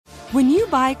When you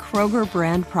buy Kroger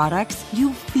brand products,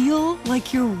 you feel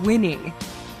like you're winning.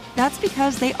 That's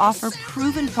because they offer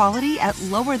proven quality at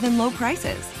lower than low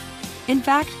prices. In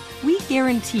fact, we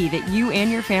guarantee that you and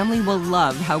your family will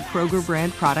love how Kroger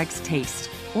brand products taste,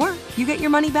 or you get your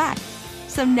money back.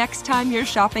 So next time you're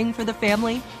shopping for the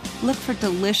family, look for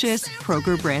delicious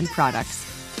Kroger brand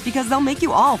products, because they'll make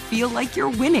you all feel like you're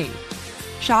winning.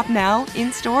 Shop now,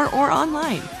 in-store, or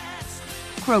online.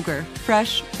 Kroger,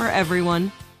 fresh for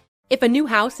everyone. If a new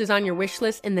house is on your wish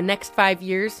list in the next 5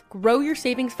 years, grow your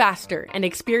savings faster and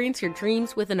experience your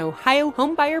dreams with an Ohio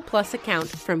Homebuyer Plus account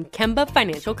from Kemba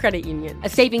Financial Credit Union. A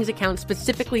savings account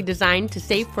specifically designed to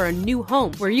save for a new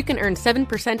home, where you can earn 7%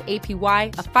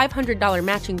 APY, a $500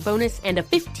 matching bonus, and a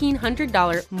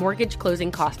 $1,500 mortgage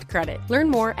closing cost credit. Learn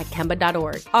more at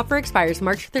Kemba.org. Offer expires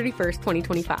March 31st,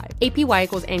 2025. APY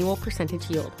equals annual percentage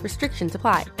yield. Restrictions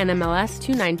apply. NMLS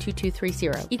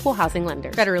 292230. Equal housing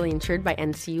lender. Federally insured by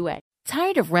NCUA.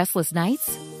 Tired of restless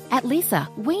nights? At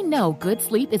Leesa, we know good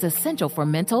sleep is essential for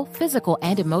mental, physical,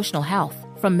 and emotional health.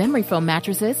 From memory foam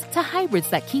mattresses to hybrids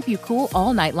that keep you cool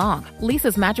all night long,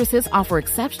 Leesa's mattresses offer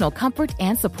exceptional comfort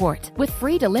and support with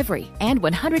free delivery and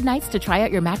 100 nights to try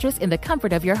out your mattress in the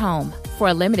comfort of your home. For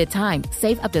a limited time,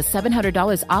 save up to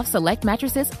 $700 off select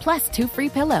mattresses plus 2 free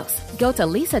pillows. Go to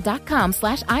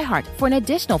leesa.com/iHeart for an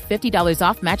additional $50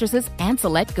 off mattresses and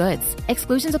select goods.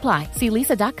 Exclusions apply. See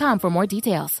leesa.com for more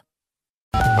details.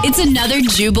 It's another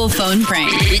Jubal phone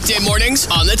prank. Weekday mornings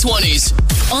on the 20s.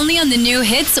 Only on the new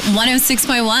Hits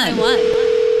 106.1.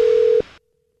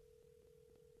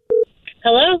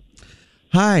 Hello?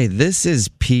 Hi, this is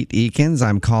Pete Eakins.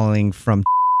 I'm calling from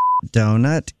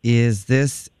Donut. Is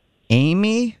this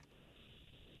Amy?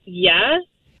 Yeah?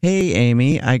 Hey,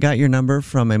 Amy. I got your number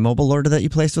from a mobile order that you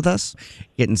placed with us.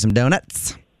 Getting some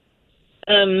donuts.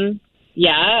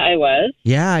 Yeah, I was.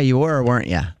 Yeah, you were, weren't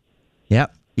you?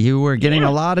 Yep. You were getting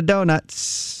a lot of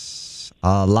donuts.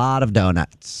 A lot of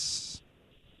donuts.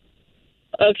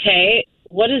 Okay,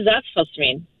 what is that supposed to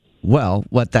mean? Well,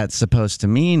 what that's supposed to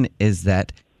mean is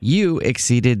that you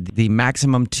exceeded the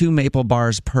maximum 2 maple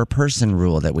bars per person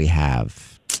rule that we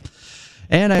have.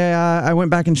 And I went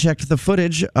back and checked the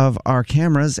footage of our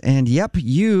cameras, and yep,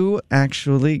 you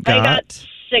actually got... I got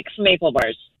 6 maple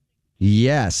bars.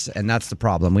 Yes, and that's the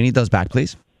problem. We need those back,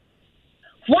 please.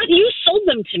 What? You sold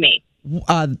them to me.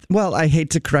 Well, I hate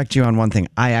to correct you on one thing.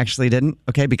 I actually didn't,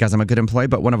 okay, because I'm a good employee,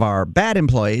 but one of our bad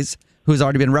employees, who's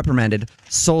already been reprimanded,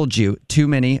 sold you too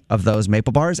many of those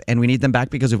maple bars, and we need them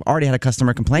back because we've already had a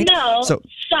customer complaint. No, stop.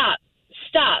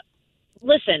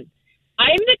 Listen,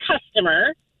 I'm the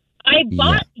customer. I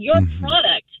bought your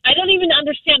product. I don't even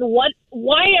understand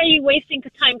why are you wasting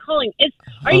time calling?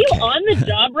 Are you on the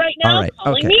job right now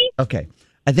calling me? Okay.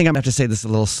 I think I'm going to have to say this a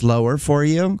little slower for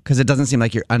you because it doesn't seem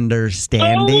like you're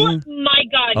understanding. Oh, my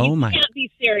God. You can't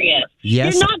be serious.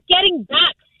 Yes. You're not getting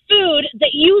back food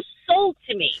that you sold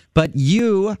to me. But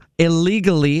you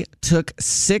illegally took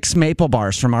 6 maple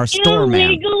bars from our store, ma'am.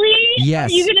 Illegally?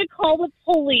 Yes. Are you going to call the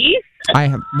police? I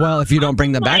have. Well, if you don't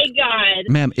bring them back, my God,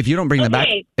 ma'am. If you don't bring them back,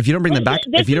 if you don't bring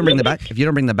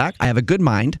them back, I have a good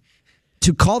mind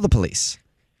to call the police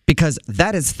because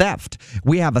that is theft.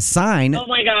 We have a sign. Oh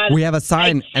my God. We have a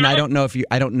sign, and I don't know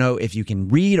if you can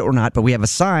read or not, but we have a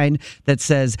sign that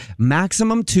says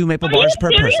maximum 2 maple bars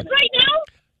per person. Are you serious right now?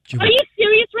 Are you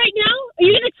serious right now? Are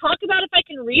you going to talk about if I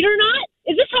can read or not?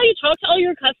 Is this how you talk to all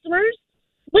your customers?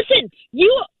 Listen,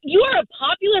 you are a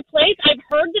popular place. I've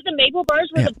heard that the maple bars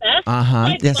were the best.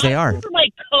 Yes, they are. For my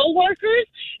coworkers.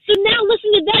 So now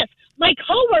listen to this. My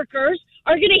coworkers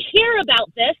are going to hear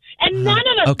about this, and none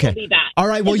of us will be back. All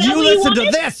right, well, you listen to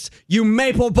this, you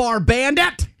maple bar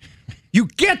bandit. You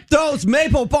get those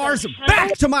maple bars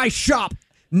back to my shop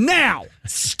now.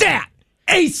 Stat.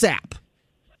 ASAP.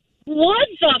 What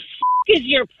the is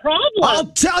your problem? I'll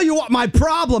tell you what my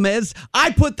problem is.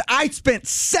 I spent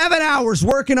 7 hours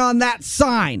working on that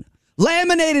sign.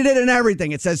 Laminated it and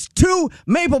everything. It says 2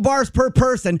 maple bars per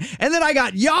person. And then I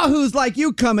got yahoos like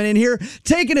you coming in here,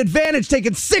 taking advantage,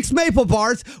 taking 6 maple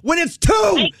bars when it's 2.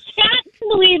 I can't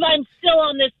believe I'm still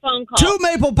on this phone call. 2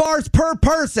 maple bars per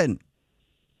person.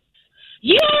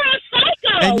 You're a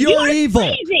psycho. And you're evil.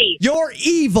 Crazy. You're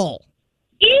evil.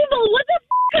 Evil? What the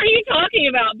are you talking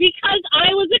about? Because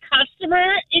I was a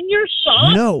customer in your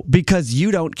shop? No, because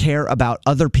you don't care about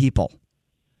other people.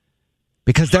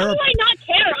 Because How do I not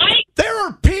care? There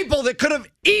are people that could have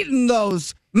eaten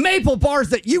those maple bars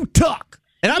that you took.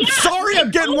 And I'm sorry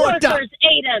I'm getting worked up.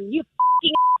 Ate them, you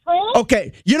f***ing asshole.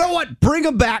 Okay, you know what? Bring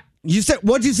them back.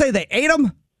 What'd you say? They ate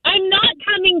them? I'm not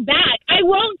coming back. I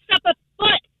won't step a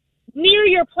foot near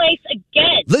your place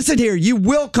again. Listen here, you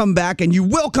will come back, and you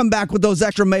will come back with those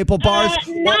extra maple bars.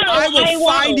 No, I will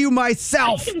won't. find you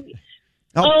myself.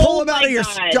 I'll pull them out of your.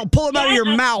 I'll pull them out of your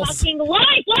mouth. Fucking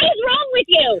life. What is wrong with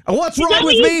you? What's wrong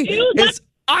with me is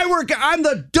I'm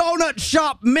the donut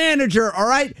shop manager. All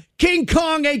right, King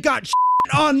Kong ain't got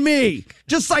shit on me.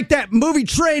 Just like that movie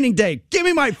Training Day. Give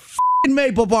me my f***ing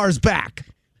maple bars back.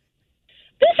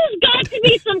 This has got to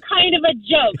be some kind of a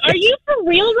joke. Are you for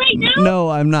real right now? No,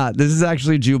 I'm not. This is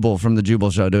actually Jubal from the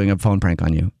Jubal Show doing a phone prank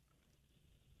on you.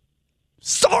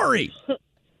 Sorry.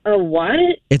 A what?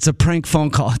 It's a prank phone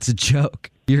call. It's a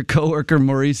joke. Your coworker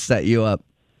Maurice set you up.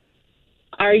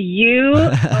 Are you?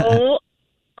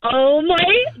 Oh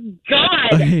my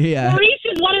God. Yeah. Maurice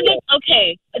is one of the.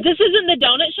 Okay, this isn't the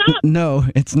donut shop? No,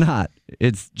 it's not.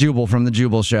 It's Jubal from the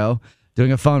Jubal Show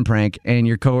doing a phone prank, and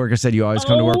your coworker said you always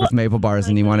come to work with maple bars,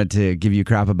 and he wanted to give you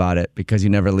crap about it because you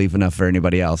never leave enough for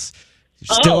anybody else.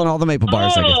 You're stealing all the maple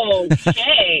bars, I guess.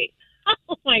 Okay.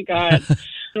 Oh my God.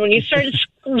 When you started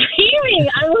screaming,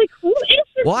 I'm like, who is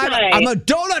this guy? I'm a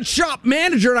donut shop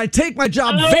manager, and I take my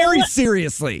job very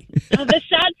seriously. The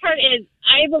sad part is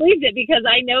I believed it because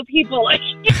I know people like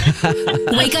you.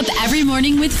 Wake up every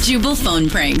morning with Jubal phone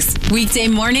pranks. Weekday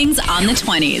mornings on the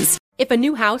 20s. If a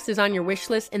new house is on your wish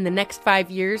list in the next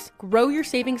 5 years, grow your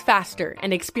savings faster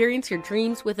and experience your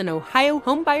dreams with an Ohio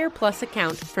Homebuyer Plus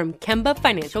account from Kemba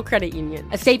Financial Credit Union.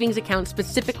 A savings account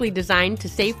specifically designed to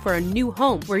save for a new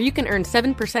home where you can earn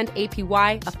 7%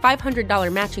 APY, a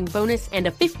 $500 matching bonus, and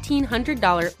a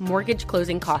 $1,500 mortgage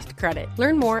closing cost credit.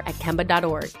 Learn more at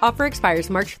Kemba.org. Offer expires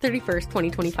March 31st,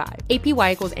 2025.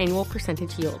 APY equals annual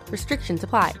percentage yield. Restrictions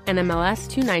apply. NMLS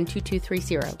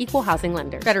 292230. Equal housing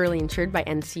lender. Federally insured by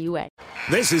NCUA.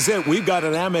 This is it. We've got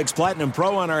an Amex Platinum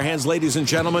Pro on our hands, ladies and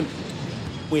gentlemen.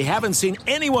 We haven't seen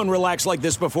anyone relax like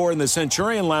this before in the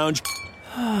Centurion Lounge.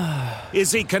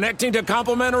 Is he connecting to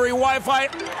complimentary Wi-Fi?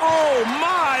 Oh,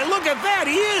 my. Look at that.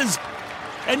 He is.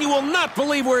 And you will not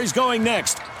believe where he's going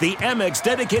next. The Amex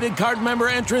dedicated card member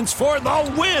entrance for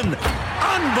the win.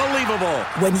 Unbelievable.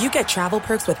 When you get travel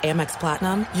perks with Amex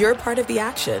Platinum, you're part of the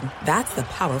action. That's the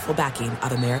powerful backing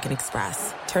of American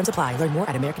Express. Terms apply. Learn more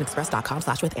at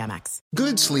americanexpress.com/withAmex.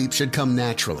 Good sleep should come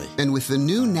naturally. And with the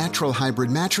new Natural Hybrid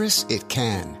mattress, it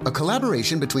can. A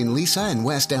collaboration between Lisa and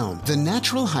West Elm. The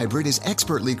Natural Hybrid is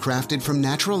expertly crafted from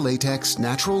natural latex,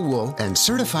 natural wool, and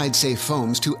certified safe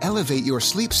foams to elevate your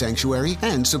sleep sanctuary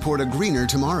and support a greener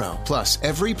tomorrow. Plus,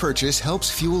 every purchase helps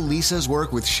fuel Lisa's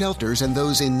work with shelters and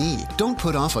those in need. Don't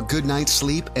put off a good night's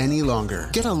sleep any longer.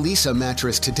 Get a Lisa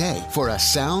mattress today for a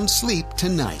sound sleep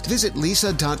tonight. Visit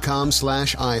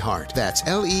lisa.com/iHeart. That's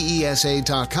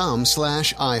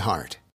LEESA.com/iHeart.